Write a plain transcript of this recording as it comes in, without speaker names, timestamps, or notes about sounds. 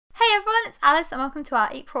it's Alyce and welcome to our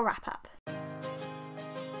April wrap-up.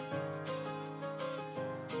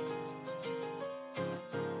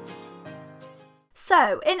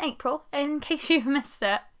 So, in April, in case you missed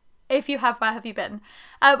it, if you have, where have you been?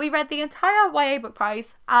 We read the entire YA book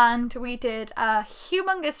prize and we did a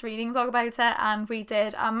humongous reading vlog about it and we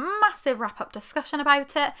did a massive wrap-up discussion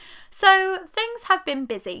about it. So, things have been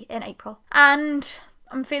busy in April and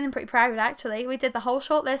I'm feeling pretty proud actually. We did the whole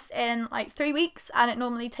shortlist in like 3 weeks and it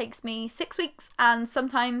normally takes me 6 weeks and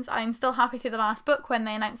sometimes I'm still halfway through the last book when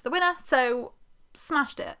they announce the winner. So,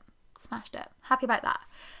 smashed it. Happy about that.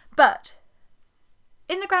 But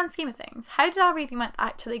in the grand scheme of things, how did our reading month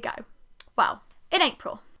actually go? Well, in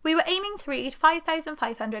April, we were aiming to read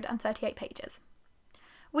 5,538 pages.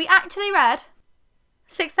 We actually read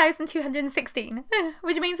 6,216,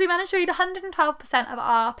 which means we managed to read 112% of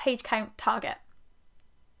our page count target.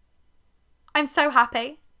 I'm so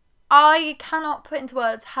happy. I cannot put into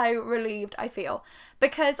words how relieved I feel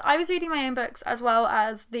because I was reading my own books as well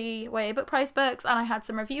as the YA Book Prize books and I had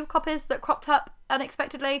some review copies that cropped up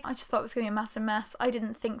unexpectedly. I just thought it was going to be a massive mess. I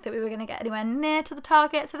didn't think that we were going to get anywhere near to the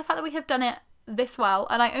target, so the fact that we have done it this well,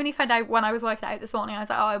 and I only found out when I was working it out this morning, I was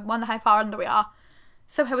like, oh, I wonder how far under we are.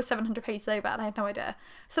 Somehow we're 700 pages over and I had no idea.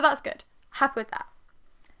 So that's good. Happy with that.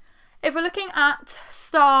 If we're looking at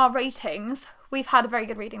star ratings, we've had a very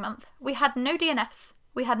good reading month. We had no DNFs.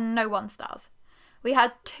 We had no 1 stars. We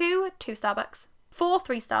had 2 2-star books, 4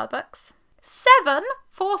 3-star books, 7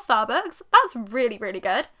 4-star books, that's really, really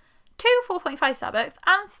good, 2 4.5-star books,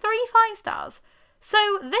 and 3 5 stars.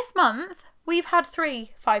 So this month, we've had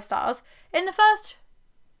 3 5 stars. In the first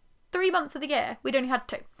 3 months of the year, we'd only had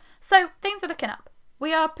 2. So things are looking up.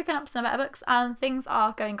 We are picking up some better books and things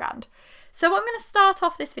are going grand. So what I'm going to start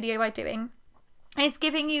off this video by doing is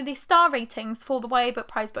giving you the star ratings for the YA Book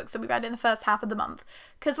Prize books that we read in the first half of the month.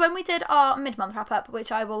 Because when we did our mid-month wrap-up,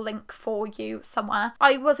 which I will link for you somewhere,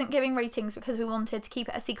 I wasn't giving ratings because we wanted to keep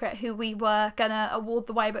it a secret who we were going to award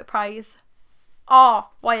the YA Book Prize, our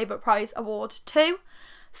YA Book Prize award to.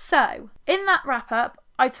 So, in that wrap-up,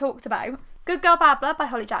 I talked about Good Girl Bad Blood by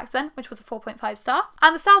Holly Jackson, which was a 4.5 star,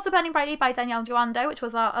 and The Stars Are Burning Brightly by Danielle Joando, which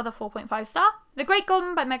was our other 4.5 star, The Great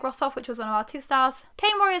Golden by Meg Rossoff, which was one of our 2 stars,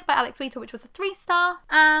 Cane Warriors by Alex Wheatle, which was a 3 star,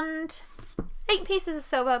 and 8 Pieces of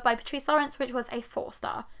Silver by Patrice Lawrence, which was a 4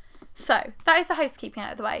 star. So, that is the housekeeping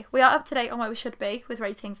out of the way. We are up to date on where we should be with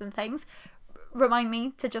ratings and things. Remind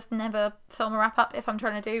me to just never film a wrap-up if I'm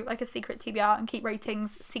trying to do like a secret TBR and keep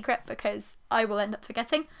ratings secret because I will end up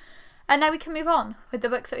forgetting. And now we can move on with the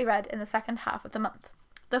books that we read in the second half of the month.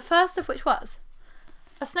 The first of which was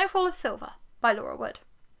A Snowfall of Silver by Laura Wood.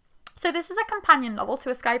 So this is a companion novel to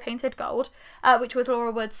A Sky Painted Gold, which was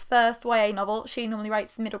Laura Wood's first YA novel. She normally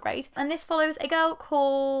writes middle grade. And this follows a girl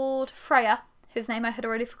called Freya, whose name I had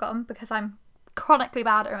already forgotten because I'm chronically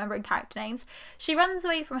bad at remembering character names. She runs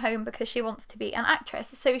away from home because she wants to be an actress,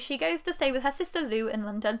 so she goes to stay with her sister Lou in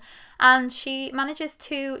London and she manages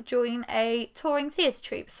to join a touring theatre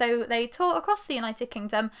troupe. So they tour across the United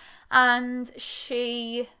Kingdom and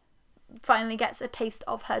she finally gets a taste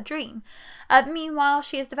of her dream. Meanwhile,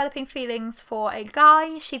 she is developing feelings for a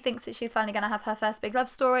guy. She thinks that she's finally going to have her first big love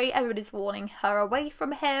story. Everybody's warning her away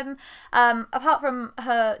from him, apart from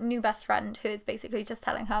her new best friend, who is basically just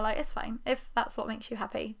telling her, like, it's fine. If that's what makes you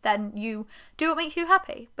happy, then you do what makes you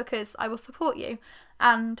happy, because I will support you.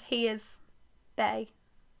 And he is bae.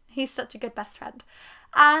 He's such a good best friend.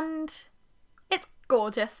 And it's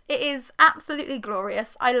gorgeous. It is absolutely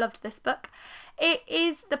glorious. I loved this book. It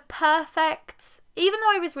is the perfect, even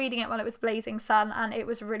though I was reading it when it was blazing sun and it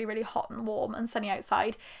was really, really hot and warm and sunny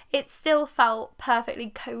outside, it still felt perfectly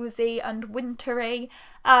cozy and wintry.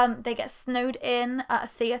 They get snowed in at a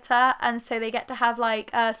theatre and so they get to have like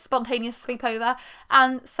a spontaneous sleepover,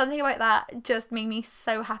 and something about that just made me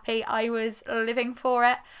so happy. I was living for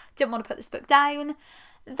it. Didn't want to put this book down.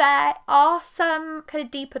 There are some kind of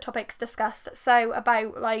deeper topics discussed, so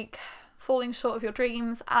about like falling short of your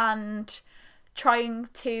dreams and trying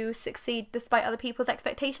to succeed despite other people's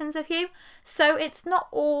expectations of you. So it's not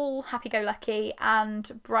all happy-go-lucky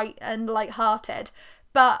and bright and light-hearted,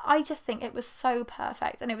 but I just think it was so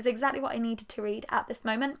perfect and it was exactly what I needed to read at this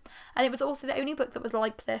moment. And it was also the only book that was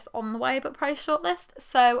like this on the YA Book Prize shortlist,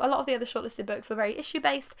 so a lot of the other shortlisted books were very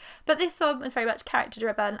issue-based, but this one was very much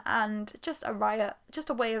character-driven and just a riot, just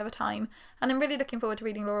a whale of a time. And I'm really looking forward to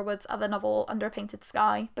reading Laura Wood's other novel, Under a Painted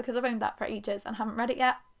Sky, because I've owned that for ages and haven't read it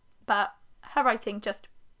yet, but her writing just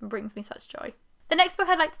brings me such joy. The next book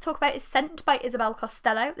I'd like to talk about is Sent by Isabel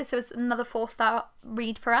Costello. This was another 4-star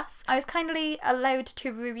read for us. I was kindly allowed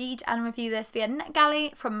to reread and review this via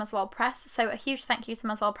NetGalley from Muswell Press, so a huge thank you to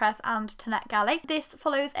Muswell Press and to NetGalley. This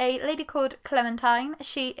follows a lady called Clementine.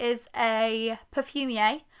 She is a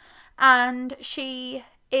perfumier, and she's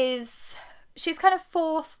kind of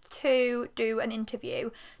forced to do an interview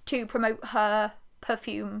to promote her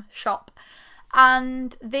perfume shop.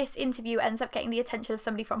 And this interview ends up getting the attention of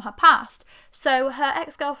somebody from her past. So her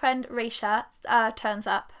ex-girlfriend Raisha turns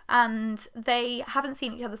up, and they haven't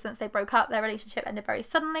seen each other since they broke up. Their relationship ended very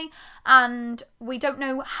suddenly, and we don't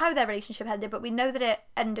know how their relationship ended, but we know that it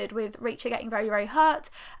ended with Raisha getting very, very hurt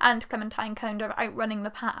and Clementine kind of outrunning the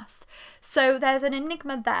past. So there's an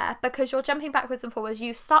enigma there, because you're jumping backwards and forwards.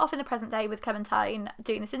 You start off in the present day with Clementine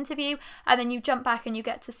doing this interview, and then you jump back and you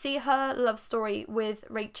get to see her love story with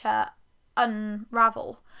Raisha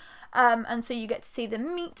unravel, and so you get to see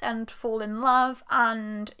them meet and fall in love,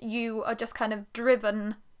 and you are just kind of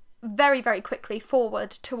driven very, very quickly forward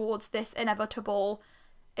towards this inevitable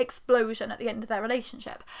explosion at the end of their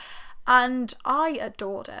relationship, and I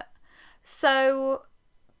adored it. So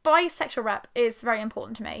bisexual rep is very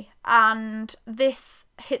important to me, and this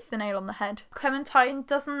hits the nail on the head. Clementine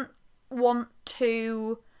doesn't want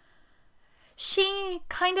to She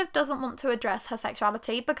kind of doesn't want to address her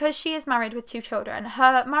sexuality because she is married with 2 children.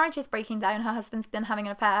 Her marriage is breaking down. Her husband's been having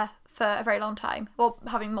an affair for a very long time, well,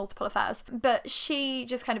 having multiple affairs, but she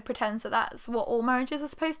just kind of pretends that that's what all marriages are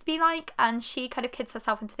supposed to be like, and she kind of kids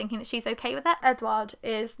herself into thinking that she's okay with it. Edward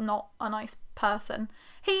is not a nice person.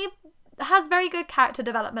 He has very good character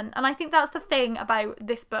development, and I think that's the thing about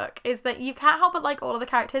this book, is that you can't help but like all of the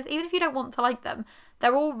characters, even if you don't want to like them.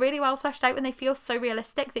 They're all really well fleshed out, and they feel so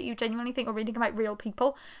realistic that you genuinely think you're reading about real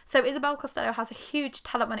people. So Isabel Costello has a huge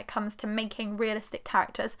talent when it comes to making realistic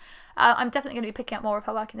characters. I'm definitely going to be picking up more of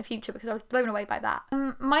her work in the future because I was blown away by that.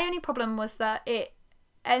 My only problem was that it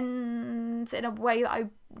ends in a way that I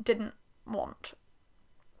didn't want.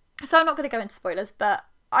 So I'm not going to go into spoilers, but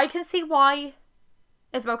I can see why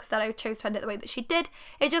Isabel Costello chose to end it the way that she did.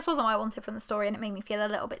 It just wasn't what I wanted from the story, and it made me feel a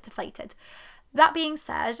little bit deflated. That being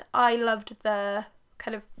said, I loved the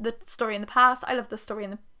story in the past. I loved the story in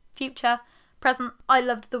the future, present. I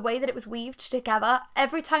loved the way that it was weaved together.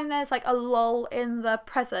 Every time there's like a lull in the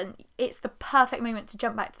present, it's the perfect moment to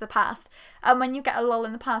jump back to the past. And when you get a lull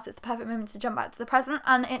in the past, it's the perfect moment to jump back to the present.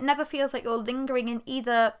 And it never feels like you're lingering in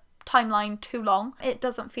either timeline too long. It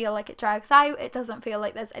doesn't feel like it drags out. It doesn't feel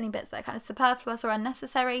like there's any bits that are kind of superfluous or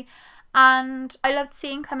unnecessary. And I loved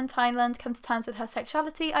seeing Clementine learn to come to terms with her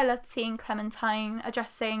sexuality. I loved seeing Clementine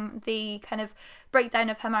addressing the kind of breakdown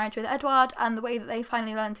of her marriage with Edward and the way that they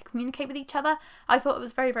finally learned to communicate with each other. I thought it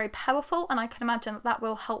was very, very powerful, and I can imagine that that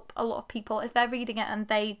will help a lot of people if they're reading it and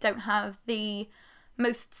they don't have the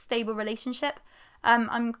most stable relationship.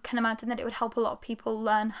 I can imagine that it would help a lot of people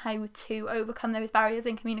learn how to overcome those barriers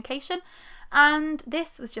in communication. And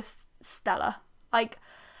this was just stellar. Like,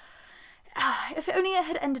 if only it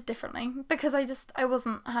had ended differently, because I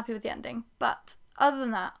wasn't happy with the ending. But other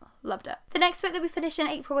than that, loved it. The next book that we finished in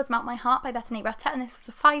April was Melt My Heart by Bethany Rutter, and this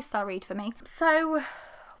was a 5-star read for me. So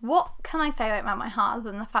what can I say about Melt My Heart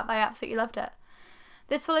other than the fact that I absolutely loved it?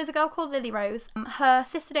 This follows a girl called Lily Rose. Her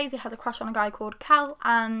sister Daisy has a crush on a guy called Cal,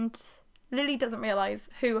 and Lily doesn't realise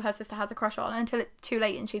who her sister has a crush on until it's too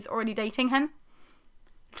late and she's already dating him.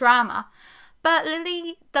 Drama. But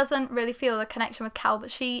Lily doesn't really feel the connection with Cal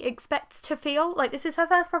that she expects to feel. Like, this is her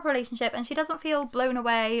first proper relationship, and she doesn't feel blown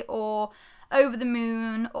away or over the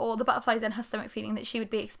moon or the butterflies in her stomach feeling that she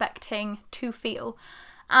would be expecting to feel.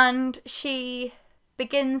 And she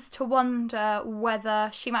begins to wonder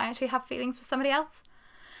whether she might actually have feelings for somebody else.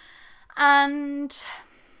 And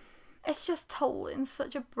it's just told in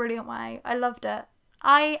such a brilliant way. I loved it.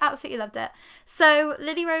 I absolutely loved it. So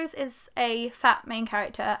Lily Rose is a fat main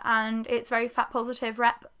character, and it's very fat positive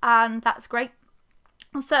rep, and that's great.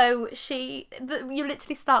 So you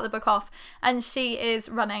literally start the book off and she is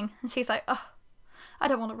running and she's like, oh, I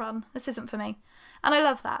don't want to run. This isn't for me. And I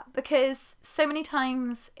love that, because so many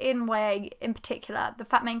times in Wray in particular, the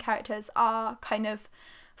fat main characters are kind of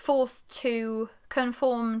forced to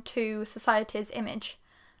conform to society's image,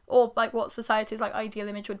 or like what society's like ideal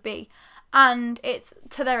image would be. And it's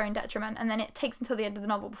to their own detriment, and then it takes until the end of the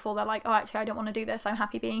novel before they're like, oh, actually, I don't want to do this, I'm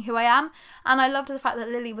happy being who I am. And I loved the fact that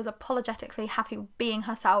Lily was apologetically happy being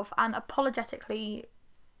herself, and apologetically,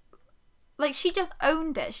 like, she just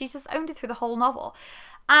owned it. She just owned it through the whole novel.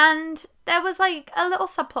 And there was like a little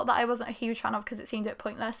subplot that I wasn't a huge fan of because it seemed a bit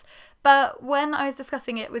pointless, but when I was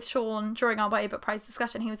discussing it with Sean during our Wray Book Prize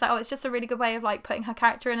discussion, he was like, oh, it's just a really good way of like putting her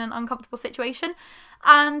character in an uncomfortable situation.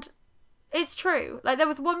 And It's true. Like, there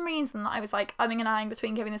was one reason that I was like, umming and ahhing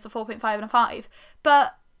between giving this a 4.5 and a 5.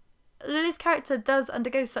 But Lily's character does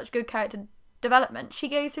undergo such good character development. She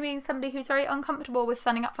goes from being somebody who's very uncomfortable with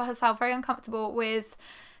standing up for herself, very uncomfortable with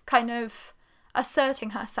kind of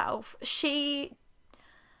asserting herself.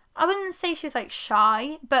 I wouldn't say she was like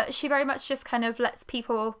shy, but she very much just kind of lets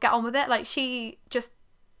people get on with it. Like, she just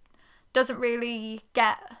doesn't really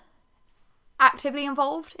get actively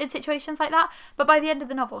involved in situations like that. But by the end of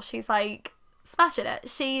the novel, she's like smashing it.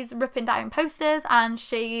 She's ripping down posters and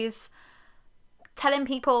she's telling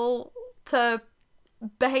people to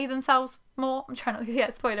behave themselves more. I'm trying not to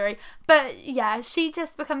get spoilery, but yeah, she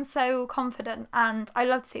just becomes so confident, and I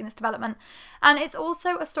loved seeing this development. And it's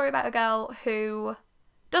also a story about a girl who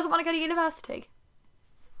doesn't want to go to university.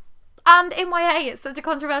 And in YA, it's such a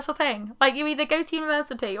controversial thing. Like, you either go to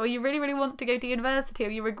university, or you really, really want to go to university, or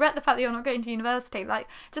you regret the fact that you're not going to university. Like,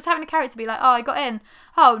 just having a character be like, oh, I got in.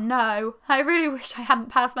 Oh, no. I really wish I hadn't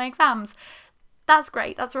passed my exams. That's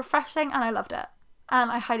great. That's refreshing, and I loved it. And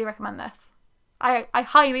I highly recommend this. I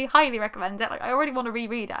highly, highly recommend it. Like, I already want to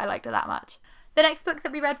reread it. I liked it that much. The next book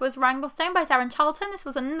that we read was Wranglestone by Darren Charlton. This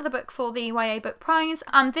was another book for the YA Book Prize,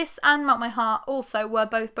 and this and Melt My Heart also were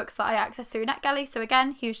both books that I accessed through NetGalley, so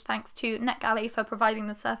again, huge thanks to NetGalley for providing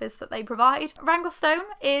the service that they provide. Wranglestone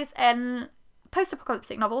is a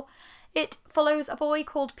post-apocalyptic novel. It follows a boy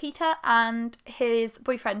called Peter and his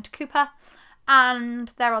boyfriend Cooper,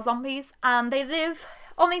 and there are zombies, and they live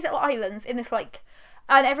on these little islands in this lake.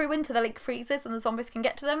 And every winter the lake freezes and the zombies can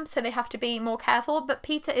get to them, so they have to be more careful. But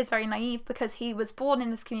Peter is very naive because he was born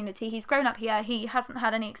in this community. He's grown up here. He hasn't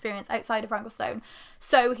had any experience outside of Wranglestone.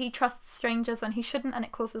 So he trusts strangers when he shouldn't, and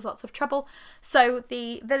it causes lots of trouble. So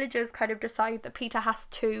the villagers kind of decide that Peter has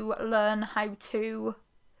to learn how to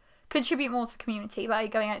contribute more to the community by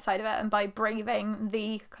going outside of it and by braving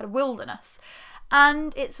the kind of wilderness.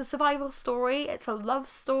 And it's a survival story. It's a love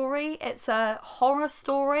story. It's a horror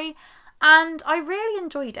story. And I really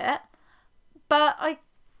enjoyed it, but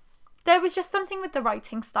there was just something with the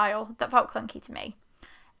writing style that felt clunky to me.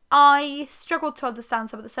 I struggled to understand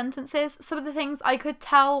some of the sentences. Some of the things I could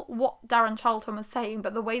tell what Darren Charlton was saying,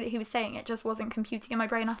 but the way that he was saying it just wasn't computing in my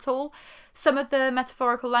brain at all. Some of the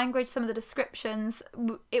metaphorical language, some of the descriptions,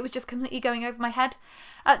 it was just completely going over my head.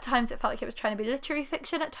 At times it felt like it was trying to be literary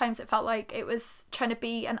fiction. At times it felt like it was trying to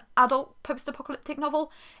be an adult post-apocalyptic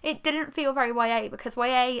novel. It didn't feel very YA, because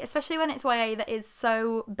YA, especially when it's YA that is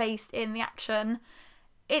so based in the action,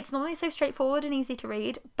 it's normally so straightforward and easy to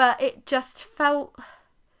read, but it just felt...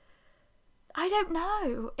 I don't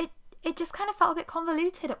know. It just kind of felt a bit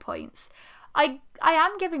convoluted at points. I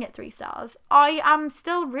am giving it 3 stars. I am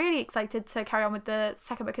still really excited to carry on with the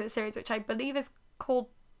second book of the series, which I believe is called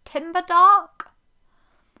Timber Dark.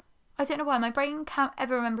 I don't know why. My brain can't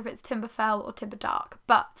ever remember if it's Timberfell or Timber Dark.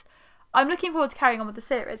 But I'm looking forward to carrying on with the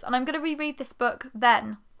series. And I'm going to reread this book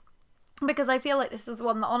then, because I feel like this is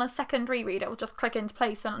one that on a second reread it will just click into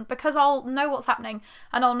place, and because I'll know what's happening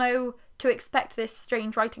and I'll know to expect this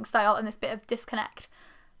strange writing style and this bit of disconnect,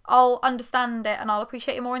 I'll understand it and I'll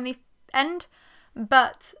appreciate it more in the end.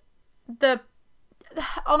 But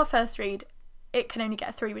on a first read it can only get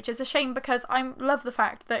a 3, which is a shame, because I love the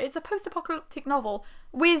fact that it's a post-apocalyptic novel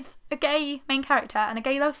with a gay main character and a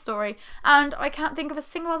gay love story, and I can't think of a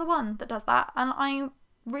single other one that does that, and I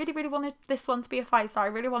really, really wanted this one to be a 5-star. I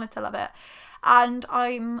really wanted to love it, and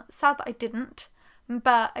I'm sad that I didn't,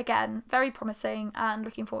 but again, very promising and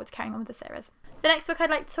looking forward to carrying on with the series. The next book I'd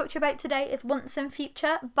like to talk to you about today is Once and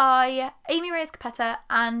Future by Amy Reyes Capetta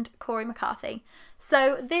and Cory McCarthy.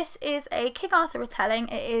 So this is a King Arthur retelling.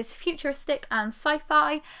 It is futuristic and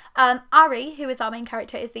sci-fi. Ari, who is our main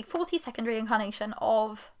character, is the 42nd reincarnation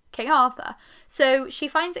of King Arthur. So she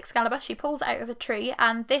finds Excalibur, she pulls it out of a tree,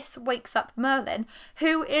 and this wakes up Merlin,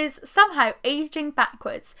 who is somehow aging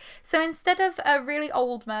backwards. So instead of a really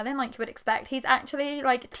old Merlin like you would expect, he's actually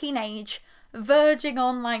like teenage, verging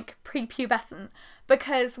on like prepubescent,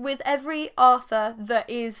 because with every Arthur that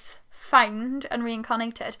is found and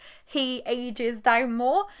reincarnated, he ages down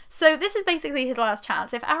more. So this is basically his last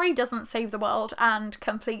chance. If Ari doesn't save the world and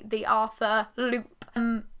complete the Arthur loop,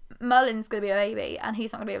 Merlin's going to be a baby and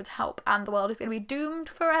he's not going to be able to help, and the world is going to be doomed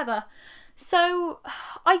forever. So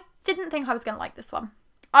I didn't think I was going to like this one.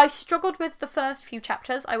 I struggled with the first few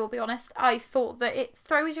chapters, I will be honest. I thought that it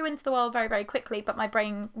throws you into the world very, very quickly, but my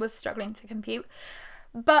brain was struggling to compute.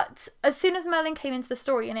 But as soon as Merlin came into the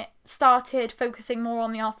story and it started focusing more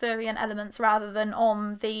on the Arthurian elements rather than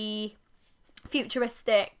on the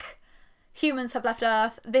futuristic humans have left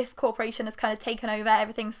Earth, this corporation has kind of taken over,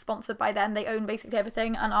 everything's sponsored by them, they own basically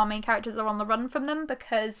everything, and our main characters are on the run from them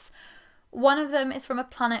because One of them is from a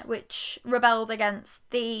planet which rebelled against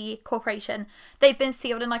the corporation. They've been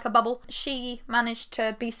sealed in like a bubble. She managed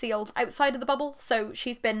to be sealed outside of the bubble, so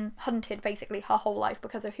she's been hunted basically her whole life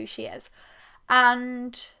because of who she is.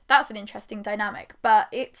 And that's an interesting dynamic, but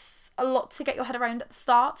it's a lot to get your head around at the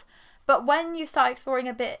start. But when you start exploring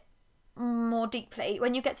a bit more deeply,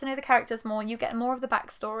 when you get to know the characters more, you get more of the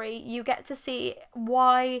backstory, you get to see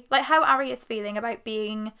why, like how Ari is feeling about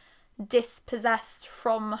being dispossessed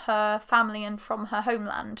from her family and from her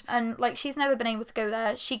homeland, and like she's never been able to go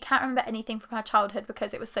there. She can't remember anything from her childhood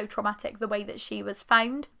because it was so traumatic the way that she was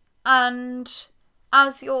found. And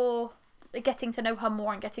as you're getting to know her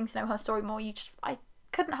more and getting to know her story more, I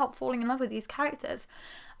couldn't help falling in love with these characters.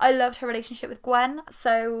 I loved her relationship with Gwen.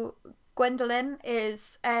 So Gwendolyn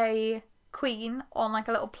is a queen on like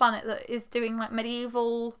a little planet that is doing like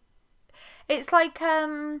medieval, it's like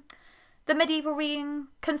the medieval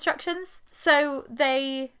reconstructions. So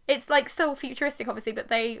it's like still futuristic obviously, but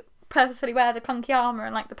they purposefully wear the clunky armour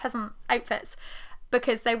and like the peasant outfits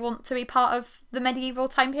because they want to be part of the medieval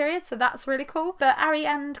time period, so that's really cool. But Ari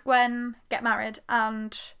and Gwen get married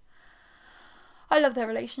and I love their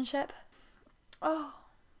relationship. Oh,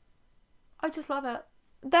 I just love it.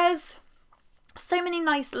 There's so many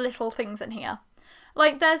nice little things in here.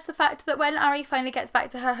 Like there's the fact that when Ari finally gets back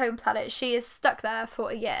to her home planet, she is stuck there for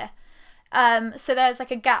a year. So there's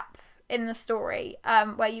like a gap in the story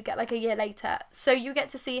where you get like a year later. So you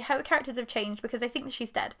get to see how the characters have changed because they think that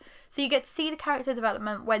she's dead. So you get to see the character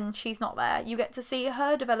development when she's not there. You get to see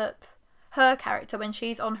her develop her character when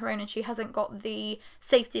she's on her own and she hasn't got the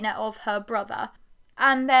safety net of her brother.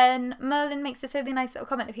 And then Merlin makes this really nice little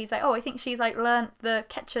comment if he's like, oh, I think she's like learnt the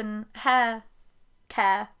Ketchen hair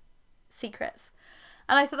care secrets.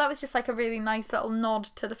 And I thought that was just like a really nice little nod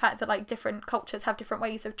to the fact that like different cultures have different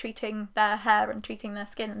ways of treating their hair and treating their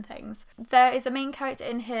skin and things. There is a main character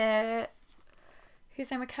in here whose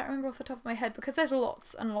name I can't remember off the top of my head because there's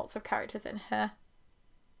lots and lots of characters in here.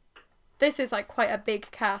 This is like quite a big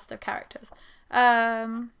cast of characters.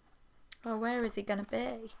 Oh, where is he gonna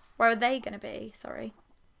be? Where are they gonna be? Sorry.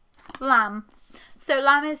 Lamb. So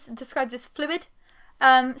Lamb is described as fluid.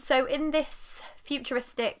 So in this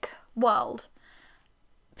futuristic world,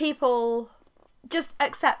 people just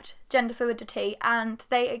accept gender fluidity and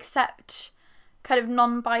they accept kind of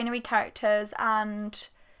non-binary characters and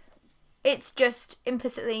it's just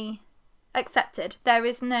implicitly accepted. There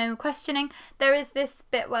is no questioning. There is this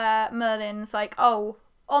bit where Merlin's like, oh,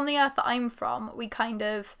 on the earth that I'm from, we kind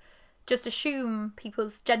of just assume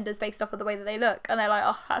people's genders based off of the way that they look. And they're like,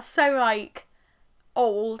 oh, that's so like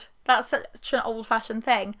old. That's such an old-fashioned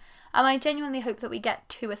thing. And I genuinely hope that we get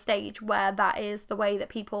to a stage where that is the way that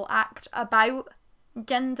people act about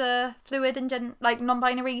gender fluid and like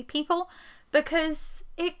non-binary people, because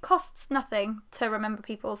it costs nothing to remember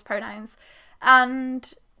people's pronouns,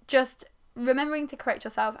 and just remembering to correct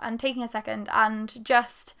yourself and taking a second and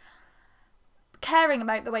just caring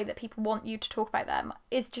about the way that people want you to talk about them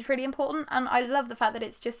is just really important. And I love the fact that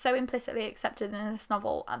it's just so implicitly accepted in this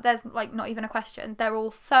novel. There's like not even a question. They're all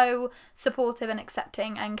so supportive and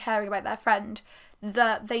accepting and caring about their friend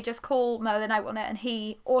that they just call Merlin out on it and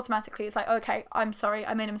he automatically is like, okay, I'm sorry,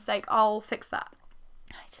 I made a mistake, I'll fix that.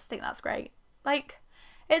 I just think that's great. Like,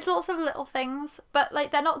 it's lots of little things, but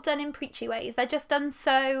like they're not done in preachy ways. They're just done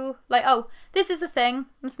so like, oh, this is the thing,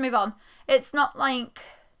 let's move on. It's not like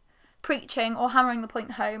preaching or hammering the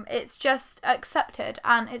point home. It's just accepted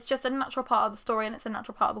and it's just a natural part of the story and it's a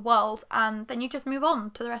natural part of the world, and then you just move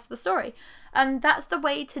on to the rest of the story. And that's the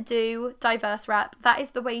way to do diverse rep. That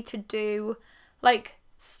is the way to do like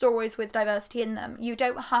stories with diversity in them. You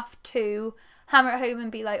don't have to hammer it home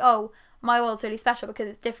and be like, oh, my world's really special because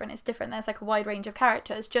it's different, there's like a wide range of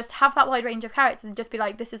characters. Just have that wide range of characters and just be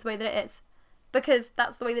like, this is the way that it is, because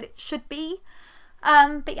that's the way that it should be.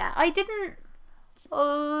 But yeah, I didn't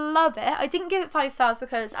love it. I didn't give it 5 stars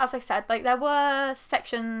because, as I said, like there were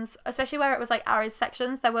sections, especially where it was like Ari's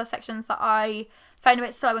sections, there were sections that I found a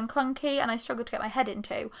bit slow and clunky and I struggled to get my head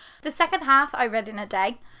into. The second half I read in a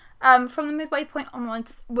day. From the midway point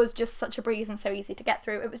onwards was just such a breeze and so easy to get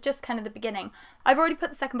through. It was just kind of the beginning. I've already put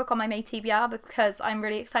the second book on my May TBR because I'm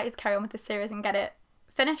really excited to carry on with this series and get it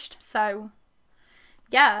finished. So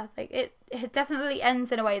yeah, like it definitely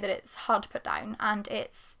ends in a way that it's hard to put down and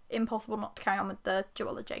it's impossible not to carry on with the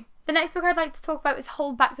duology. The next book I'd like to talk about is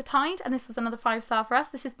Hold Back the Tide, and this was another 5-star for us.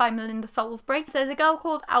 This is by Melinda Salisbury. There's a girl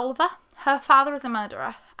called Alva. Her father is a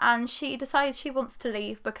murderer and she decides she wants to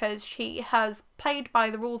leave because she has played by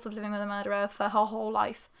the rules of living with a murderer for her whole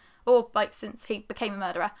life, or like since he became a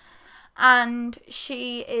murderer, and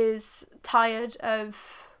she is tired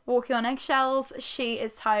of walking on eggshells. She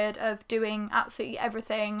is tired of doing absolutely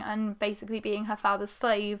everything and basically being her father's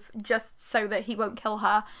slave just so that he won't kill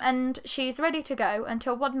her. And she's ready to go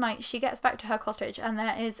until one night she gets back to her cottage and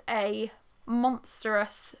there is a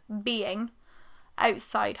monstrous being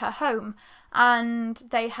outside her home. And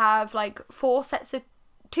they have like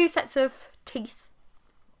two sets of teeth.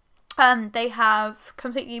 They have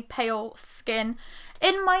completely pale skin.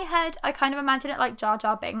 In my head, I kind of imagine it like Jar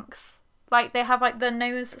Jar Binks. Like, they have, like, the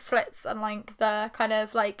nose slits and, like, the kind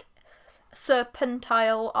of, like,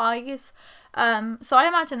 serpentile eyes. So I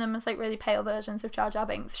imagine them as, like, really pale versions of Jar Jar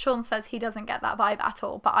Binks. Sean says he doesn't get that vibe at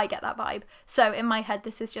all, but I get that vibe. So in my head,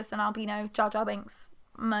 this is just an albino Jar Jar Binks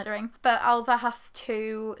murdering. But Alva has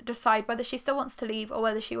to decide whether she still wants to leave or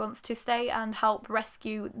whether she wants to stay and help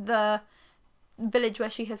rescue the village where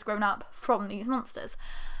she has grown up from these monsters.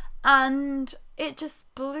 And it just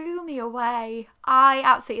blew me away. I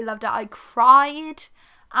absolutely loved it. I cried,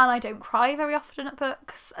 and I don't cry very often at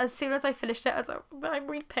books. As soon as I finished it, I was like, I'm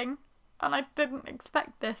weeping, and I didn't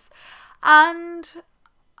expect this. And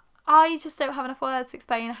I just don't have enough words to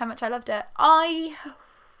explain how much I loved it. The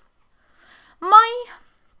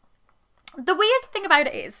weird thing about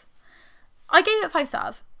it is, I gave it 5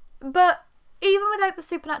 stars, but even without the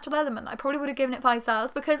supernatural element, I probably would have given it 5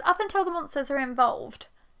 stars, because up until the monsters are involved,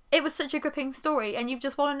 it was such a gripping story, and you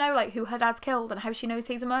just want to know, like, who her dad's killed and how she knows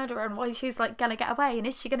he's a murderer and why she's, like, gonna get away, and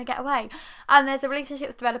is she gonna get away? And there's a relationship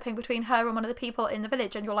that's developing between her and one of the people in the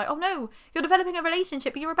village, and you're like, oh no, you're developing a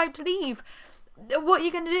relationship, but you're about to leave. What are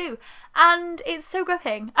you gonna do? And it's so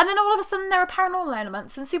gripping. And then all of a sudden there are paranormal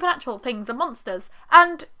elements and supernatural things and monsters,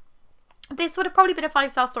 and this would have probably been a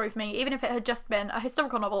 5-star story for me, even if it had just been a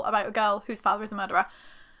historical novel about a girl whose father is a murderer.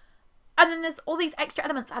 And then there's all these extra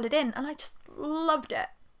elements added in, and I just loved it.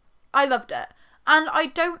 I loved it. And I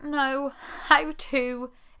don't know how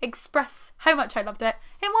to express how much I loved it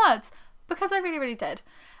in words, because I really, really did.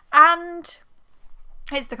 And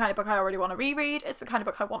it's the kind of book I already want to reread. It's the kind of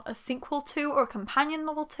book I want a sequel to or a companion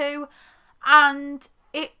novel to. And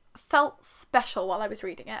it felt special while I was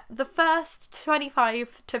reading it. The first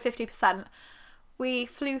 25 to 50% we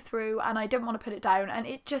flew through, and I didn't want to put it down, and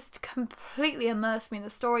it just completely immersed me in the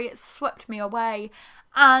story. It swept me away.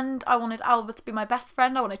 And I wanted Alva to be my best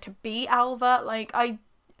friend. I wanted to be Alva. Like, I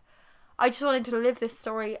just wanted to live this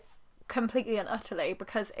story completely and utterly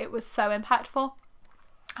because it was so impactful.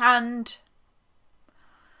 And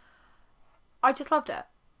I just loved it.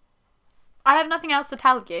 I have nothing else to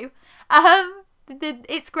tell you.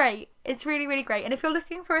 It's great. It's really, really great. And if you're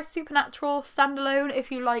looking for a supernatural standalone,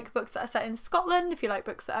 if you like books that are set in Scotland, if you like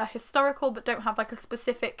books that are historical but don't have like a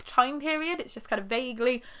specific time period, it's just kind of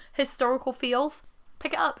vaguely historical feels,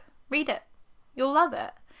 pick it up, read it. You'll love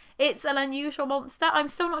it. It's an unusual monster. I'm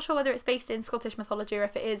still not sure whether it's based in Scottish mythology or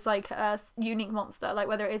if it is like a unique monster, like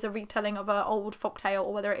whether it is a retelling of an old folktale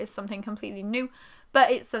or whether it is something completely new. But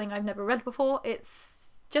it's something I've never read before. It's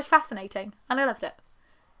just fascinating and I loved it.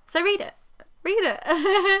 So read it. Read it.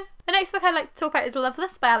 The next book I'd like to talk about is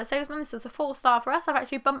Loveless by Alyce Oseman. This is a 4-star for us. I've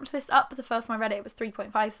actually bumped this up. The first time I read it was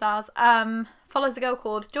 3.5 stars. Follows a girl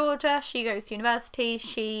called Georgia. She goes to university.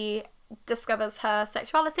 She discovers her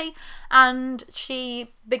sexuality and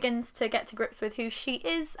she begins to get to grips with who she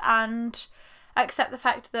is and accept the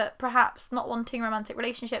fact that perhaps not wanting romantic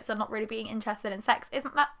relationships and not really being interested in sex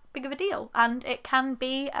isn't that big of a deal, and it can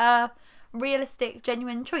be a realistic,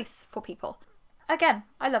 genuine choice for people. Again,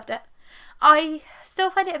 I loved it. I still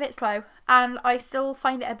find it a bit slow and I still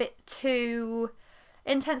find it a bit too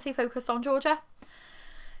intensely focused on Georgia.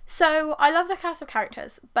 So I love the cast of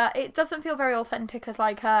characters, but it doesn't feel very authentic as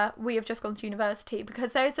like we have just gone to university,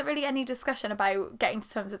 because there isn't really any discussion about getting to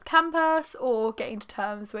terms with campus or getting to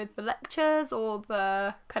terms with the lectures or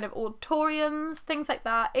the kind of auditoriums, things like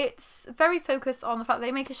that. It's very focused on the fact that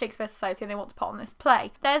they make a Shakespeare Society and they want to put on this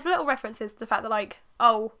play. There's little references to the fact that like,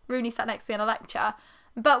 oh, Rooney sat next to me in a lecture.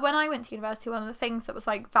 But when I went to university, one of the things that was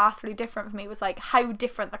like vastly different for me was like how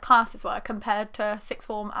different the classes were compared to sixth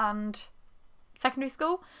form and secondary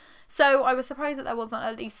school. So I was surprised that there wasn't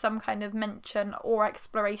at least some kind of mention or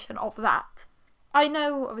exploration of that. I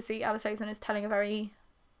know obviously Alyce Oseman is telling a very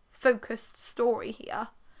focused story here,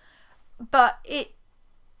 but it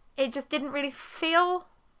just didn't really feel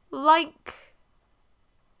like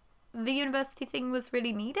the university thing was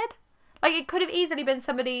really needed. Like, it could have easily been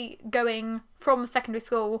somebody going from secondary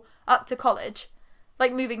school up to college,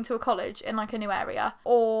 like moving to a college in like a new area,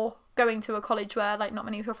 or going to a college where like not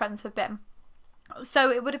many of your friends have been.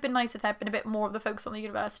 So it would have been nice if there had been a bit more of the focus on the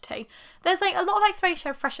university. There's like a lot of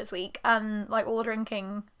exploration of Freshers Week and like all the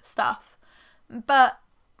drinking stuff, but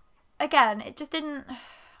again, it just didn't,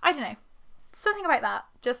 I don't know. something about that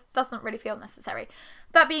just doesn't really feel necessary.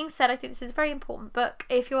 That being said, I think this is a very important book.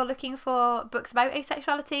 If you're looking for books about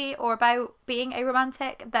asexuality or about being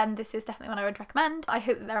aromantic, then this is definitely one I would recommend. I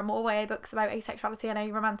hope that there are more YA books about asexuality and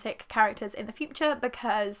aromantic characters in the future,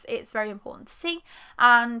 because it's very important to see.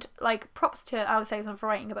 And like, props to Alyce for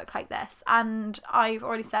writing a book like this. And I've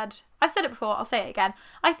said it before, I'll say it again,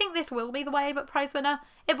 I think this will be the YA Book Prize winner.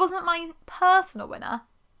 It wasn't my personal winner.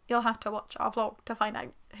 You'll have to watch our vlog to find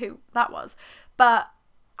out who that was. But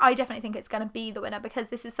I definitely think it's going to be the winner, because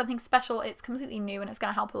this is something special, it's completely new, and it's going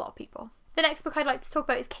to help a lot of people. The next book I'd like to talk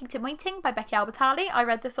about is Kate in Waiting by Becky Albertalli. I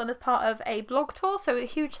read this one as part of a blog tour, so a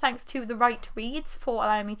huge thanks to The Right Reads for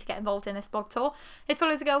allowing me to get involved in this blog tour. It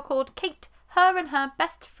follows a girl called Kate. Her and her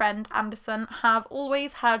best friend Anderson have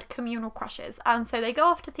always had communal crushes, and so they go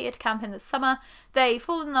off to theatre camp in the summer. They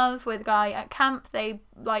fall in love with a guy at camp. They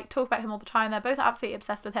like talk about him all the time. They're both absolutely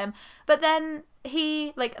obsessed with him. But then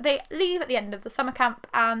they leave at the end of the summer camp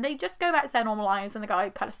and they just go back to their normal lives, and the guy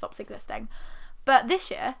kind of stops existing. But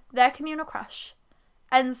this year, their communal crush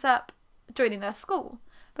ends up joining their school,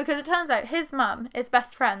 because it turns out his mum is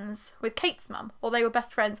best friends with Kate's mum, or they were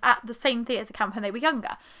best friends at the same theatre camp when they were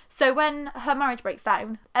younger. So when her marriage breaks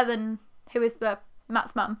down, Ellen, who is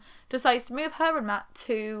Matt's mum, decides to move her and Matt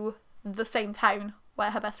to the same town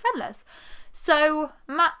where her best friend lives. So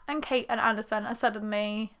Matt and Kate and Anderson are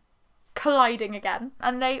suddenly colliding again,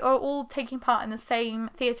 and they are all taking part in the same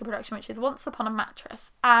theatre production, which is Once Upon a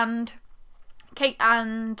Mattress. And Kate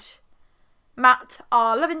and Matt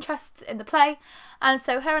are love interests in the play, and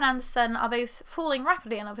so her and Anderson are both falling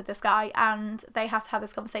rapidly in love with this guy, and they have to have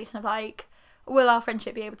this conversation of like, will our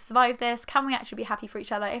friendship be able to survive this? Can we actually be happy for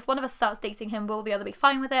each other? If one of us starts dating him, will the other be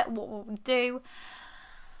fine with it? What will we do?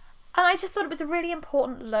 And I just thought it was a really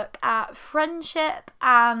important look at friendship,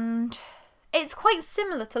 and it's quite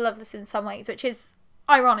similar to Loveless in some ways, which is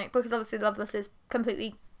ironic because obviously Loveless is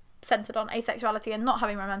completely centred on asexuality and not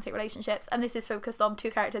having romantic relationships, and this is focused on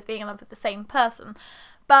two characters being in love with the same person.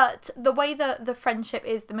 But the way that the friendship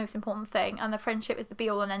is the most important thing, and the friendship is the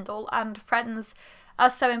be-all and end-all, and friends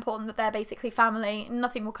are so important that they're basically family.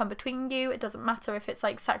 Nothing will come between you. It doesn't matter if it's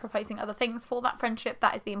like sacrificing other things for that friendship.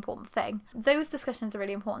 That is the important thing. Those discussions are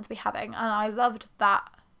really important to be having, and I loved that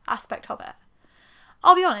aspect of it.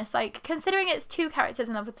 I'll be honest, like, considering it's two characters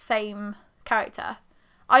in love with the same character,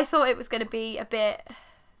 I thought it was going to be a bit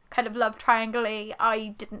kind of love triangle-y.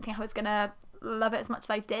 I didn't think I was going to love it as much as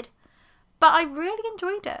I did, but I really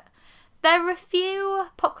enjoyed it. There were a few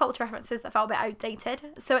pop culture references that felt a bit outdated,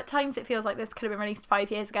 so at times it feels like this could have been released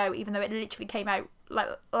 5 years ago, even though it literally came out like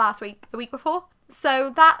last week, the week before.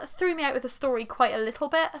 So that threw me out with the story quite a little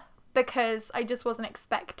bit, because I just wasn't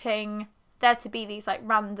expecting there to be these like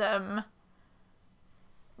random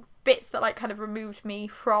bits that like kind of removed me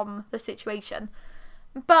from the situation.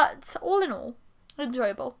 But all in all,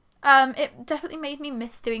 enjoyable. It definitely made me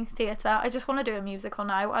miss doing theatre. I just want to do a musical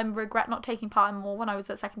now. I regret not taking part in more when I was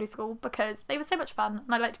at secondary school, because they were so much fun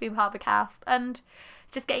and I like to be part of the cast and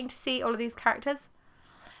just getting to see all of these characters.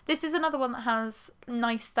 This is another one that has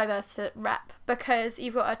nice diverse rep, because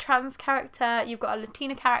you've got a trans character, you've got a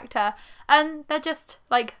Latina character, and they're just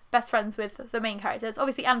like best friends with the main characters.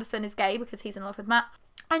 Obviously Anderson is gay because he's in love with Matt,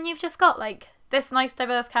 and you've just got like this nice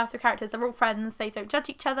diverse cast of characters. They're all friends, they don't judge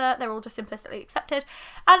each other, they're all just implicitly accepted,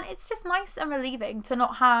 and it's just nice and relieving to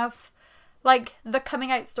not have like the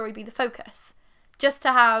coming out story be the focus. Just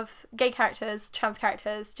to have gay characters, trans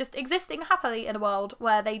characters just existing happily in a world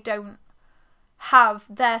where they don't have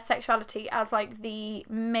their sexuality as like the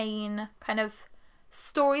main kind of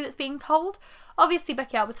story that's being told. Obviously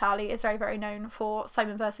Becky Albertalli is very, very known for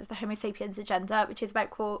Simon versus the Homo sapiens agenda, which is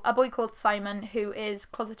about a boy called Simon who is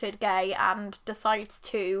closeted gay and decides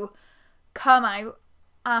to come out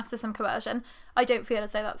after some coercion. I don't feel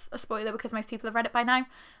as though that's a spoiler because most people have read it by now,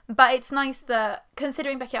 but it's nice that,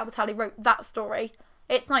 considering Becky Albertalli wrote that story,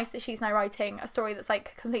 it's nice that she's now writing a story that's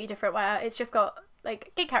like completely different, where it's just got like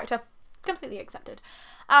a gay character, completely accepted.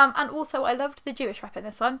 And also I loved the Jewish rep in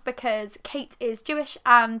this one, because Kate is Jewish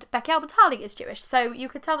and Becky Albertalli is Jewish, so you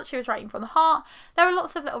could tell that she was writing from the heart. There are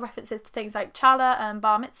lots of little references to things like challah and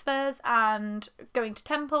bar mitzvahs and going to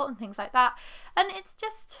temple and things like that, and it's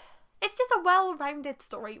just a well-rounded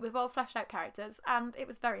story with well fleshed out characters, and it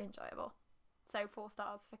was very enjoyable. So 4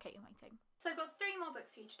 stars for Kate in Waiting. So I've got 3 more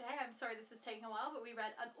books for you today. I'm sorry this is taking a while, but we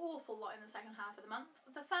read an awful lot in the second half of the month.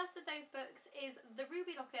 The first of those books is The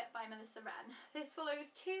Ruby Locket by Melissa Wren. This follows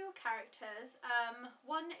 2 characters.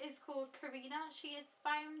 One is called Karina. She is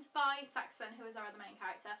found by Saxon, who is our other main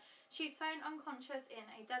character. She's found unconscious in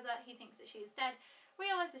a desert. He thinks that she is dead.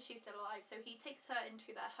 realises she's still alive, so he takes her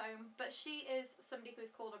into their home, but she is somebody who is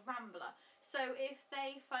called a rambler. So if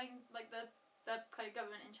they find, like, the kind of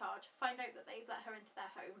government in charge find out that they've let her into their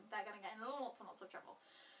home, they're going to get in lots and lots of trouble.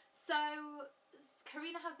 So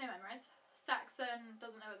Karina has no memories. Saxon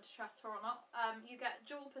doesn't know whether to trust her or not. You get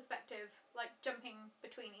dual perspective, like jumping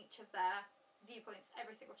between each of their viewpoints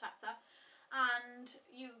every single chapter, and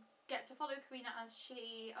you get to follow Karina as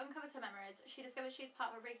she uncovers her memories. She discovers she's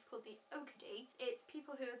part of a race called the Oseman. It's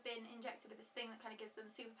people who have been injected with this thing that kind of gives them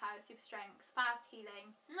superpowers, super strength, fast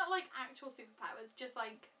healing. Not like actual superpowers, just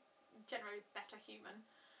like generally better human.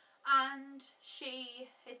 And she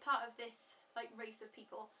is part of this like race of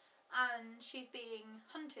people, and she's being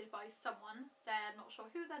hunted by someone. They're not sure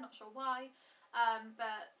who, they're not sure why,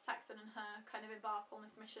 but Saxon and her kind of embark on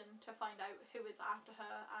this mission to find out who is after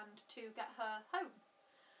her and to get her home.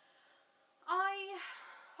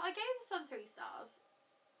 I gave this one 3 stars.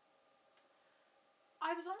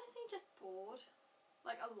 I was honestly just bored,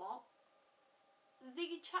 like a lot.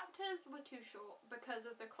 The chapters were too short because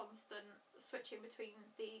of the constant switching between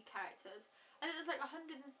the characters. And it was like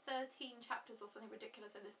 113 chapters or something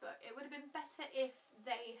ridiculous in this book. It would have been better if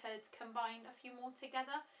they had combined a few more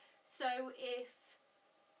together. So if,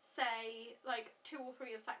 say, like 2 or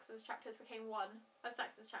 3 of Saxon's chapters became one of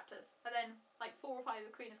Saxon's chapters, and then like 4 or 5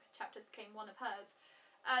 of Karina's chapters became one of hers,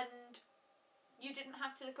 and you didn't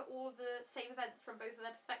have to look at all the same events from both of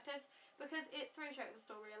their perspectives, because it throws you out the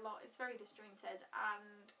story a lot. It's very disjointed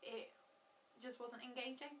and it just wasn't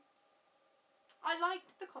engaging. I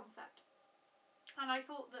liked the concept and I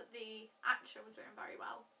thought that the action was written very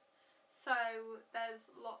well. So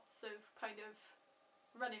there's lots of kind of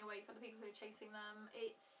running away from the people who are chasing them.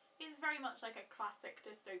 It's very much like a classic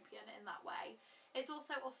dystopian in that way. It's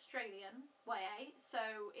also Australian YA,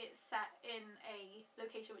 so it's set in a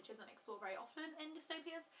location which isn't explored very often in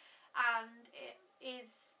dystopias, and it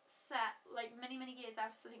is set like many years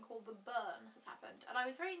after something called the Burn has happened, and I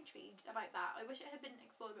was very intrigued about that. I wish it had been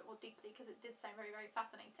explored a bit more deeply because it did sound very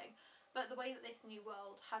fascinating, but the way that this new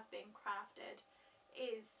world has been crafted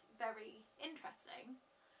is very interesting.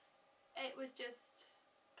 It was just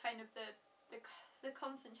kind of the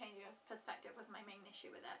constant changing of perspective was my main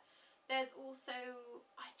issue with it. There's also,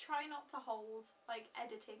 I try not to hold like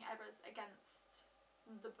editing errors against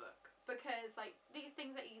the book, because like these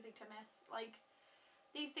things are easy to miss, like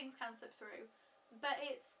these things can slip through, but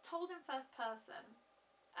it's told in first person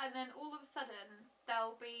and then all of a sudden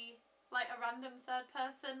there'll be like a random third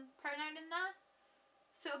person pronoun in there.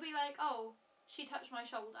 So it'll be like, oh, she touched my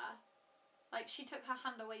shoulder. Like, she took her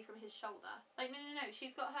hand away from his shoulder. Like, no,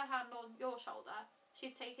 she's got her hand on your shoulder.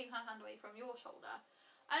 She's taking her hand away from your shoulder.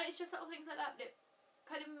 And it's just little things like that, but it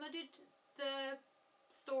kind of muddied the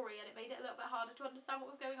story and it made it a little bit harder to understand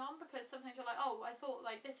what was going on, because sometimes you're like, oh, I thought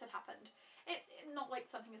like this had happened. It not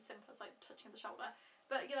like something as simple as like touching of the shoulder,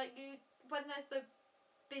 but you're like, when there's the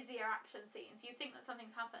busier action scenes, you think that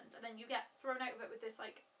something's happened and then you get thrown out of it with this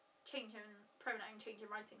like change in pronoun, change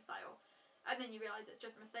in writing style. And then you realise it's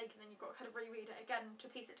just a mistake, and then you've got to kind of reread it again to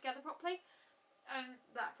piece it together properly.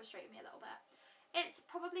 That frustrated me a little bit. It's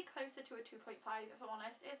probably closer to a 2.5 if I'm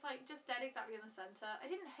honest. It's like just dead exactly in the centre. I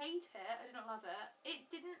didn't hate it, I didn't love it. It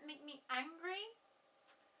didn't make me angry.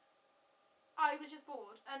 I was just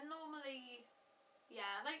bored. And normally,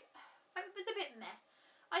 yeah, like, it was a bit meh.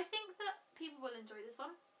 I think that people will enjoy this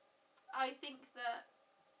one. I think that,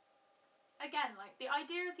 again, like, the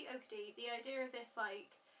idea of the Oseman, the idea of this, like,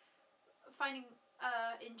 finding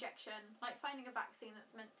injection, like finding a vaccine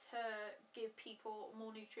that's meant to give people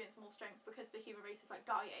more nutrients, more strength, because the human race is like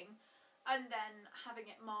dying, and then having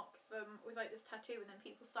it mark them with like this tattoo, and then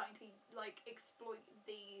people starting to like exploit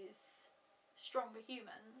these stronger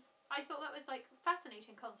humans. I thought that was like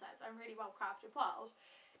fascinating concepts and really well crafted world.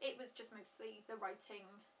 It was just mostly the writing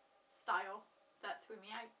style that threw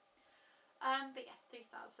me out. But yes, 3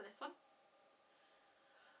 stars for this one.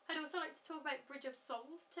 I'd also like to talk about Bridge of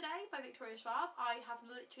Souls today by Victoria Schwab. I have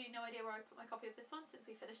literally no idea where I put my copy of this one since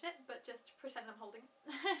we finished it, but just pretend I'm holding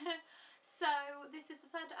it. So this is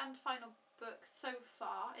the 3rd and final book so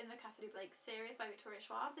far in the Cassidy Blake series by Victoria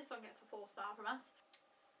Schwab. This one gets a 4-star from us.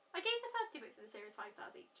 I gave the first 2 books in the series 5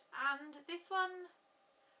 stars each, and this one,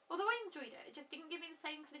 although I enjoyed it, it just didn't give me the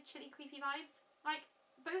same kind of chilly, creepy vibes. Like,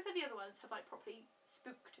 both of the other ones have like properly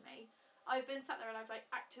spooked me. I've been sat there and I've like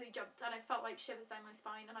actually jumped and I felt like shivers down my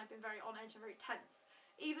spine, and I've been very on edge and very tense.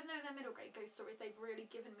 Even though they're middle grade ghost stories, they've really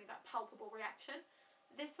given me that palpable reaction.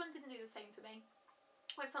 This one didn't do the same for me.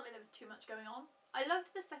 I felt like there was too much going on. I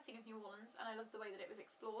loved the setting of New Orleans and I loved the way that it was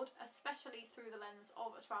explored, especially through the lens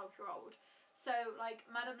of a 12-year-old. So like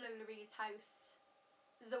Madame Lolarie's house,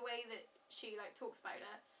 the way that she like talks about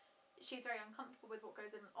it, she's very uncomfortable with what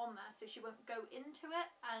goes on there, so she won't go into it,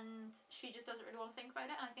 and she just doesn't really want to think about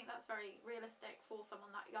it. And I think that's very realistic for someone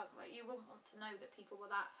that young. Like, you wouldn't want to know that people were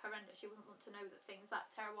that horrendous. You wouldn't want to know that things that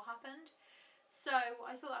terrible happened. So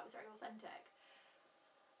I thought that was very authentic.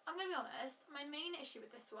 I'm going to be honest, my main issue with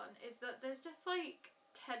this one is that there's just like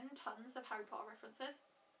 10 tons of Harry Potter references.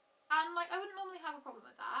 And like, I wouldn't normally have a problem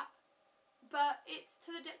with that, but it's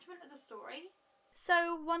to the detriment of the story.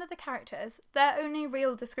 So one of the characters, their only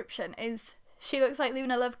real description is she looks like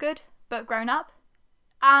Luna Lovegood, but grown up.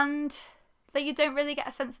 And like, you don't really get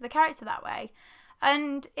a sense of the character that way.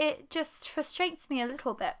 And it just frustrates me a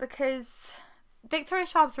little bit because Victoria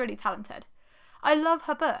Schwab's really talented. I love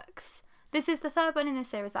her books. This is the third one in this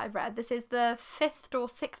series that I've read. This is the 5th or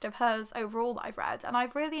 6th of hers overall that I've read, and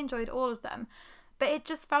I've really enjoyed all of them. But it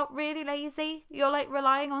just felt really lazy. You're like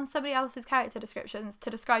relying on somebody else's character descriptions to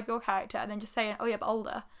describe your character and then just saying, oh yeah, but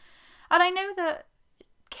older. And I know that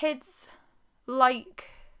kids like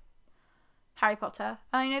Harry Potter,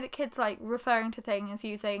 and I know that kids like referring to things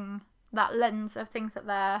using that lens of things that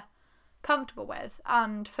they're comfortable with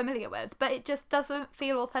and familiar with, but it just doesn't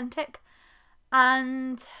feel authentic.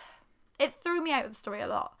 And it threw me out of the story a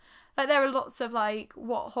lot. Like, there are lots of like,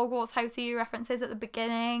 what Hogwarts House are you references at the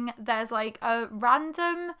beginning. There's like a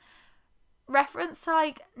random reference to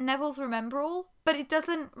like Neville's Remembrall, but it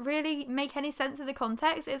doesn't really make any sense in the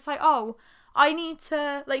context. It's like, oh, I need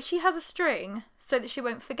to, like, she has a string so that she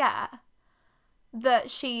won't forget that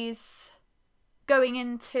she's going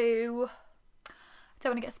into, I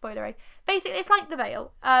don't want to get spoilery. Basically, it's like the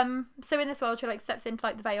Veil. So in this world, she like steps into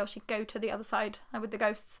like the Veil. She'd go to the other side with the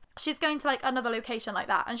ghosts. She's going to like another location like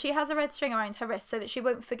that, and she has a red string around her wrist so that she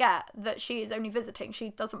won't forget that she is only visiting. She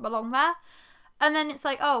doesn't belong there. And then it's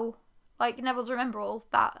like, oh, like Neville's Remembrall,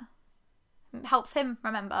 that helps him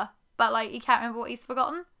remember, but like he can't remember what he's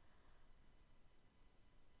forgotten.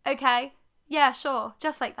 Okay, yeah, sure,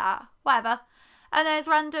 just like that, whatever. And there's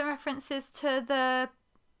random references to the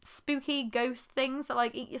spooky ghost things that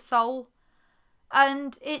like eat your soul,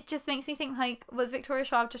 and it just makes me think, like, was Victoria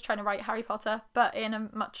Schwab just trying to write Harry Potter but in a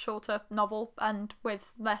much shorter novel and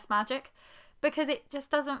with less magic? Because it just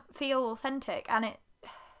doesn't feel authentic, and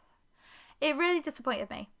it really disappointed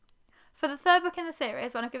me. For the third book in the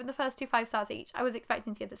series, when I've given the first two 5 stars each, I was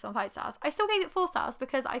expecting to give this one 5 stars. I still gave it 4 stars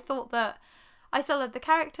because I thought that I still loved the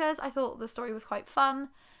characters. I thought the story was quite fun.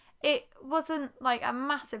 It wasn't like a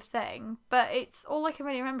massive thing, but it's all I can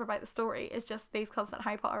really remember about the story is just these constant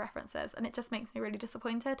Harry Potter references, and it just makes me really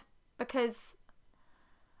disappointed because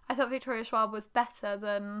I thought Victoria Schwab was better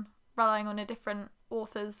than relying on a different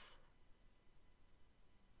author's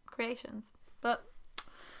creations. But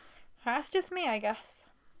that's just me, I guess.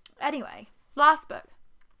 Anyway, last book.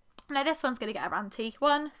 Now this one's going to get a ranty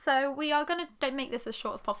one, so we are going to make this as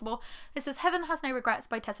short as possible. This is Heaven Has No Regrets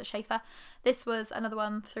by Tessa Shaffer. This was another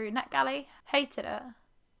one through NetGalley. Hated it.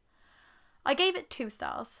 I gave it 2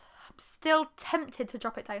 stars. I'm still tempted to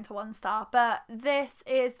drop it down to 1 star, but this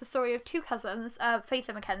is the story of 2 cousins, Faith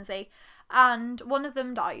and Mackenzie, and one of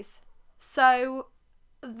them dies. So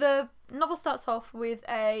the novel starts off with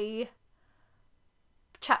a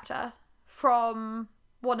chapter from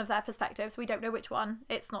one of their perspectives, we don't know which one,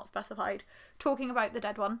 it's not specified, talking about the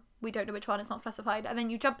dead one, we don't know which one, it's not specified, and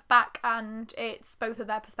then you jump back and it's both of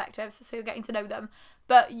their perspectives, so you're getting to know them,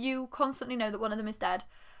 but you constantly know that one of them is dead,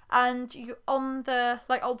 and you, on the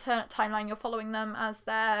like alternate timeline, you're following them as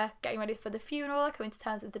they're getting ready for the funeral, they're coming to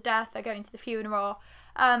terms with the death, they're going to the funeral,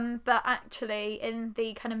 but actually in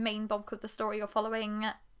the kind of main bulk of the story, you're following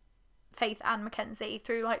Faith and Mackenzie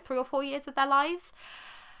through like 3 or 4 years of their lives,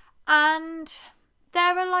 and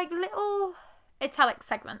there are like little italic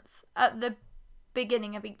segments at the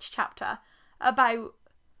beginning of each chapter about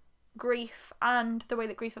grief and the way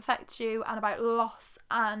that grief affects you, and about loss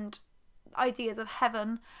and ideas of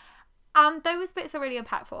heaven. And those bits are really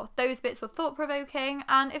impactful. Those bits were thought-provoking,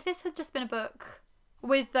 and if this had just been a book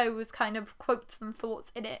with those kind of quotes and thoughts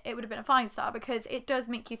in it, it would have been a 5 star, because it does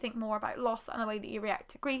make you think more about loss and the way that you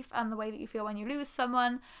react to grief and the way that you feel when you lose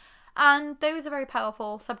someone. And those are very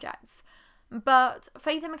powerful subjects. But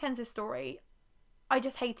Faith and Mackenzie's story, I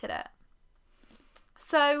just hated it.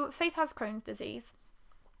 So Faith has Crohn's disease.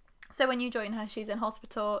 So when you join her, she's in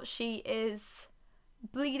hospital. She is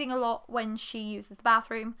bleeding a lot when she uses the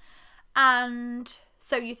bathroom. And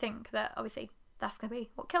so you think that obviously that's going to be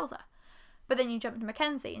what kills her. But then you jump to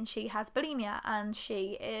Mackenzie and she has bulimia and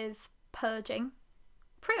she is purging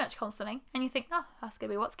pretty much constantly. And you think, oh, that's going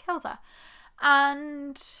to be what kills her.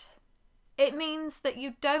 And it means that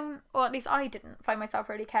you don't, or at least I didn't find myself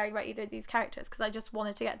really caring about either of these characters, because I just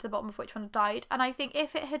wanted to get to the bottom of which one had died. And I think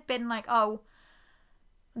if it had been like, oh,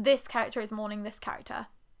 this character is mourning this character,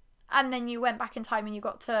 And then you went back in time and you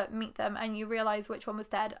got to meet them and you realised which one was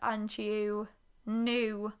dead, and you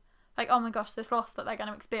knew, like, oh my gosh, this loss that they're going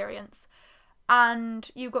to experience. And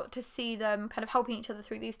you got to see them kind of helping each other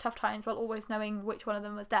through these tough times while always knowing which one of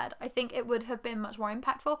them was dead. I think it would have been much more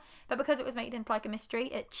impactful, but because it was made into like a mystery,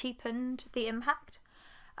 it cheapened the impact.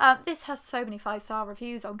 This has so many 5-star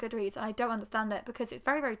reviews on Goodreads, and I don't understand it because it's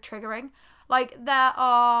very, very triggering. Like, there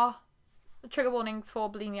are trigger warnings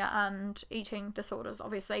for bulimia and eating disorders,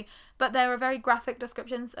 obviously, but there are very graphic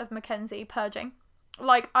descriptions of Mackenzie purging.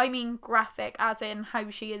 Like, I mean graphic as in how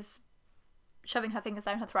she is shoving her fingers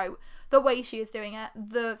down her throat, the way she is doing it,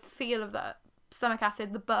 the feel of the stomach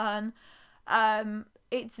acid, the burn.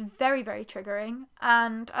 It's very, very triggering,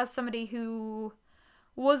 and as somebody who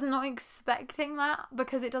was not expecting that,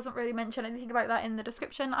 because it doesn't really mention anything about that in the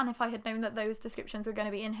description, and if I had known that those descriptions were going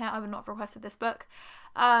to be in here, I would not have requested this book.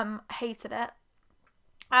 Hated it.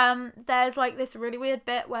 There's like this really weird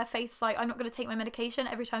bit where Faith's like, I'm not going to take my medication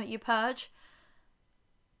every time that you purge.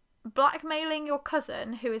 Blackmailing your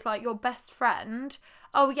cousin, who is like your best friend.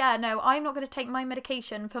 Oh yeah, no, I'm not going to take my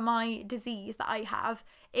medication for my disease that I have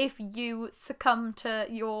if you succumb to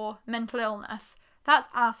your mental illness. That's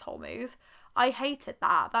asshole move. I hated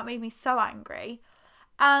that. That made me so angry.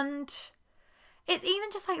 And it's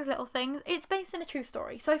even just like little things. It's based in a true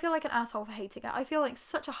story, so I feel like an asshole for hating it. I feel like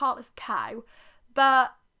such a heartless cow.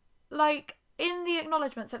 But like, in the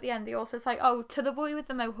acknowledgements at the end, the author's like, oh, to the boy with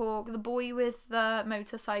the mohawk, the boy with the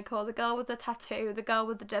motorcycle, the girl with the tattoo, the girl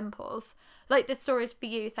with the dimples. Like, this story is for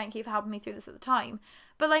you. Thank you for helping me through this at the time.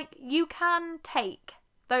 But, like, you can take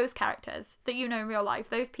those characters that you know in real life,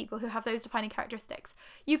 those people who have those defining characteristics.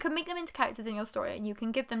 You can make them into characters in your story, and you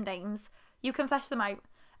can give them names. You can flesh them out,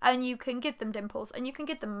 and you can give them dimples, and you can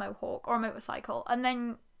give them a mohawk or a motorcycle. And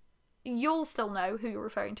then you'll still know who you're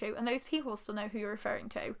referring to, and those people still know who you're referring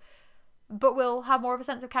to, but will have more of a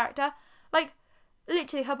sense of character. Like,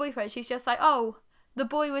 literally, her boyfriend, she's just like, oh, the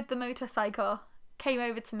boy with the motorcycle came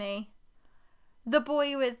over to me. The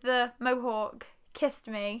boy with the mohawk kissed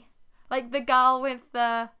me. Like, the girl with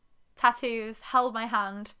the tattoos held my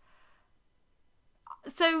hand.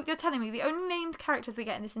 So, you're telling me the only named characters we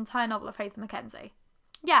get in this entire novel are Faith and Mackenzie?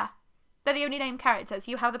 Yeah. They're the only named characters.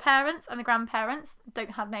 You have the parents and the grandparents,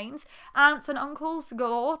 don't have names. Aunts and uncles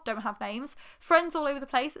galore, don't have names. Friends all over the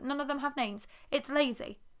place, none of them have names. It's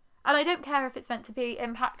lazy. And I don't care if it's meant to be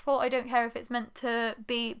impactful. I don't care if it's meant to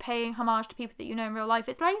be paying homage to people that you know in real life.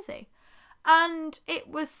 It's lazy. And it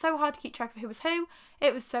was so hard to keep track of who was who.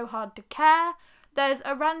 It was so hard to care. There's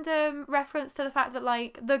a random reference to the fact that,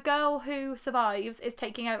 like, the girl who survives is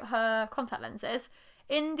taking out her contact lenses.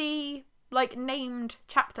 In the like named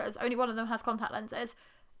chapters, only one of them has contact lenses,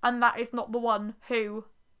 and that is not the one who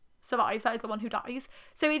survives, that is the one who dies.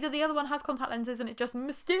 So either the other one has contact lenses and it's just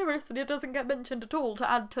mysterious and it doesn't get mentioned at all to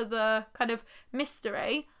add to the kind of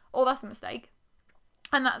mystery, or that's a mistake,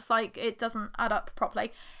 and that's like, it doesn't add up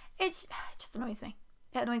properly. It just annoys me.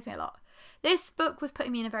 It annoys me a lot. This book was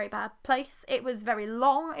putting me in a very bad place. It was very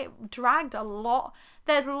long. It dragged a lot.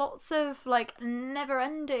 There's lots of like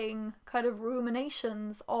never-ending kind of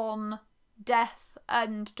ruminations on death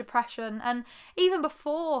and depression, and even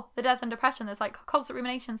before the death and depression there's like constant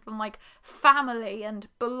ruminations on like family and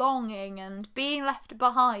belonging and being left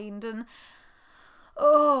behind, and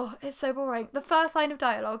oh, it's so boring. The first line of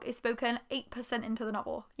dialogue is spoken 8% into the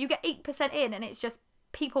novel. You get 8% in and it's just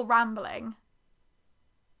people rambling.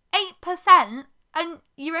 8%, and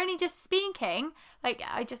you're only just speaking. Like, yeah,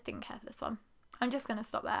 I just didn't care for this one. I'm just going to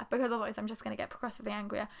stop there, because otherwise I'm just going to get progressively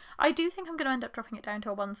angrier. I do think I'm going to end up dropping it down to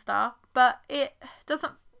a 1 star, but it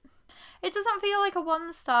doesn't feel like a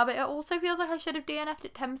 1 star, but it also feels like I should have DNF'd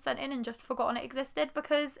it 10% in and just forgotten it existed,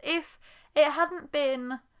 because if it hadn't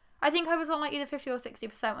been, I think I was on like either 50 or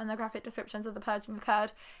 60% when the graphic descriptions of the purging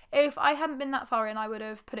occurred. If I hadn't been that far in, I would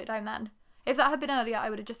have put it down then. If that had been earlier, I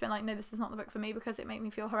would have just been like, no, this is not the book for me, because it made me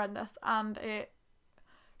feel horrendous, and it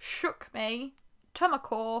shook me to my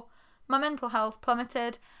core. My mental health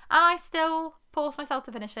plummeted, and I still forced myself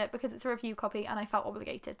to finish it because it's a review copy and I felt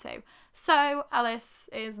obligated to. So Alyce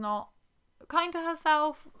is not kind to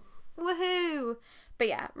herself. Woohoo! But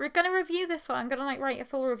yeah, we're going to review this one. I'm going to like write a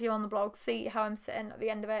full review on the blog, see how I'm sitting at the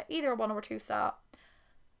end of it. Either a 1 or a 2 star.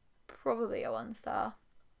 Probably a 1 star.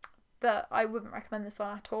 But I wouldn't recommend this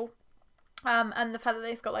one at all. And the fact that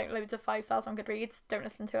they've got like loads of 5 stars on Goodreads, don't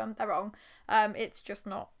listen to them. They're wrong. It's just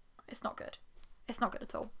not, it's not good. It's not good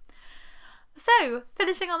at all. So,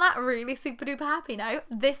 finishing on that really super duper happy note,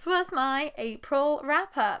 this was my April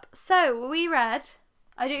wrap up. So, we read,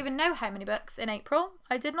 I don't even know how many books in April.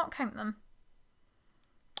 I did not count them.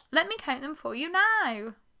 Let me count them for you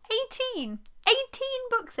now. 18! 18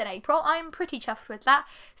 books in April. I'm pretty chuffed with that.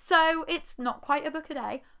 So it's not quite a book a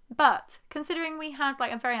day, but considering we had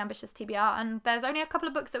like a very ambitious TBR and there's only a couple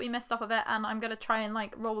of books that we missed off of it, and I'm going to try and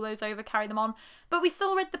like roll those over, carry them on, but we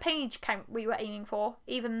still read the page count we were aiming for,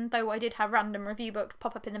 even though I did have random review books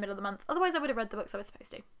pop up in the middle of the month. Otherwise I would have read the books I was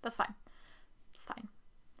supposed to. That's fine. It's fine.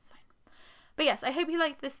 But yes, I hope you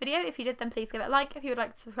liked this video. If you did, then please give it a like. If you would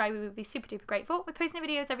like to subscribe, we would be super duper grateful. We're posting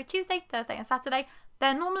videos every Tuesday, Thursday and Saturday.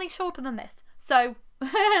 They're normally shorter than this. So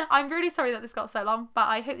I'm really sorry that this got so long, but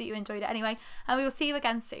I hope that you enjoyed it anyway. And we will see you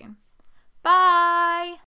again soon.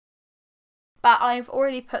 Bye! But I've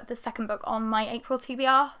already put the second book on my April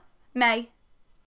TBR. May